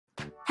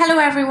Hello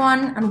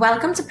everyone and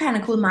welcome to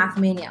Pinnacle Math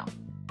Mania.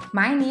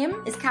 My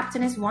name is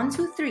Captainess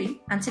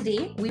 123 and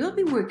today we will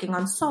be working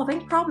on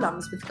solving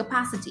problems with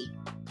capacity.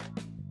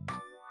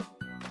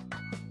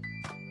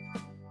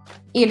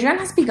 Adrian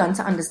has begun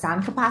to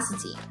understand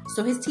capacity,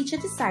 so his teacher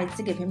decides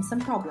to give him some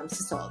problems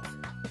to solve.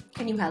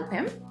 Can you help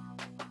him?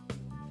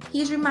 He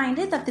is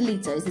reminded that the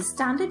litre is the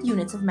standard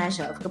unit of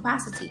measure of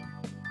capacity.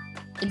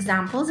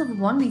 Examples of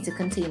 1 litre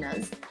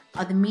containers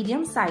are the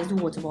medium-sized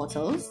water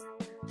bottles,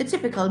 the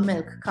typical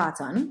milk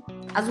carton,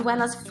 as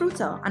well as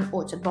fruiter and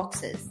orchard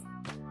boxes.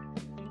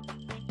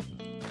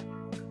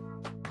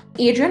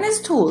 Adrian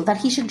is told that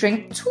he should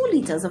drink 2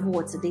 litres of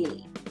water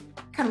daily.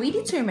 Can we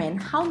determine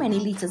how many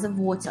litres of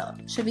water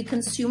should be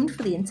consumed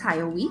for the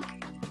entire week?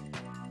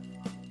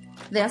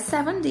 There are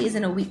 7 days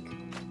in a week,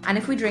 and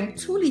if we drink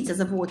 2 litres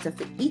of water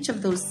for each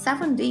of those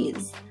 7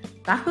 days,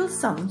 that will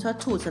sum to a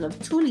total of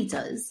 2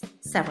 litres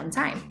 7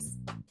 times.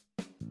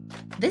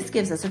 This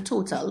gives us a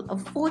total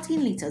of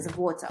 14 litres of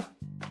water.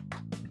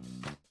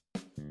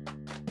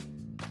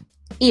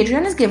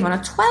 Adrian is given a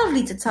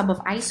 12-litre tub of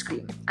ice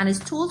cream and is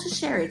told to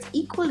share it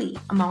equally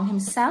among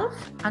himself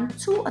and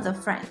 2 other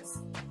friends.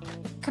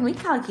 Can we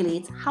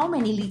calculate how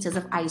many litres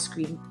of ice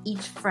cream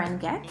each friend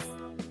gets?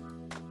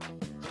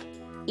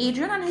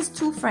 Adrian and his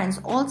 2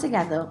 friends all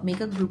together make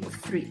a group of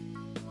 3.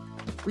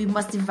 We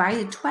must divide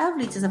the 12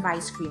 litres of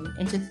ice cream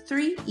into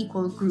 3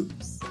 equal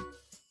groups.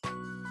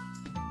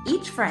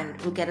 Each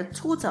friend will get a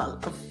total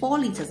of 4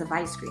 litres of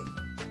ice cream.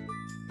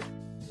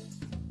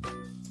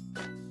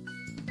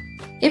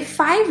 If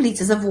 5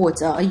 litres of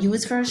water are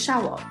used for a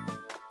shower,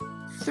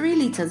 3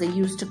 litres are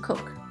used to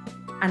cook,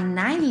 and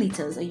 9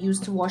 litres are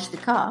used to wash the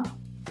car,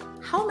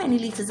 how many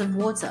litres of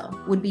water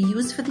would be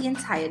used for the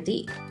entire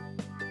day?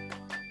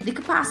 The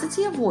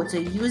capacity of water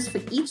used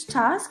for each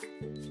task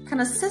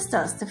can assist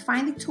us to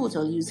find the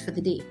total used for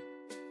the day.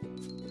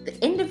 The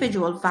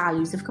individual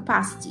values of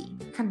capacity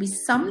can be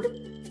summed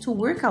to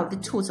work out the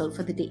total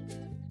for the day.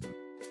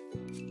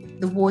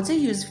 The water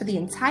used for the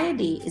entire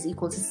day is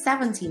equal to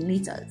 17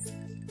 litres.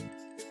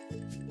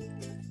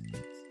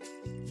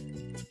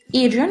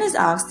 Adrian is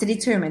asked to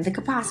determine the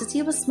capacity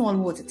of a small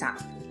water tank.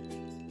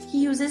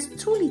 He uses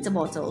 2-litre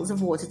bottles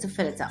of water to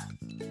fill it up.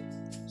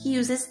 He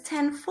uses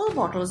 10 full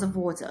bottles of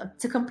water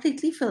to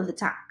completely fill the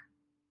tank.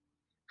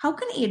 How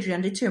can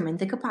Adrian determine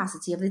the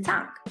capacity of the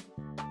tank?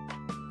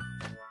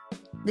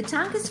 The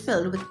tank is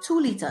filled with 2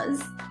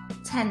 litres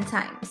 10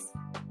 times.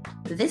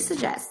 This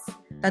suggests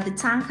that the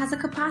tank has a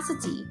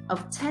capacity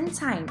of 10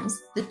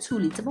 times the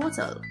 2-litre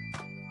bottle.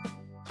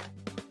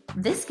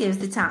 This gives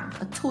the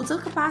tank a total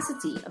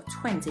capacity of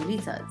 20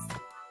 litres.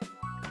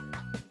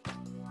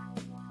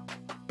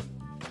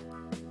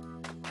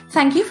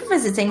 Thank you for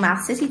visiting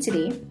Math City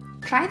today.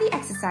 Try the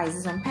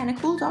exercises on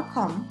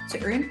pinnacle.com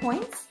to earn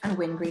points and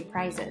win great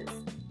prizes.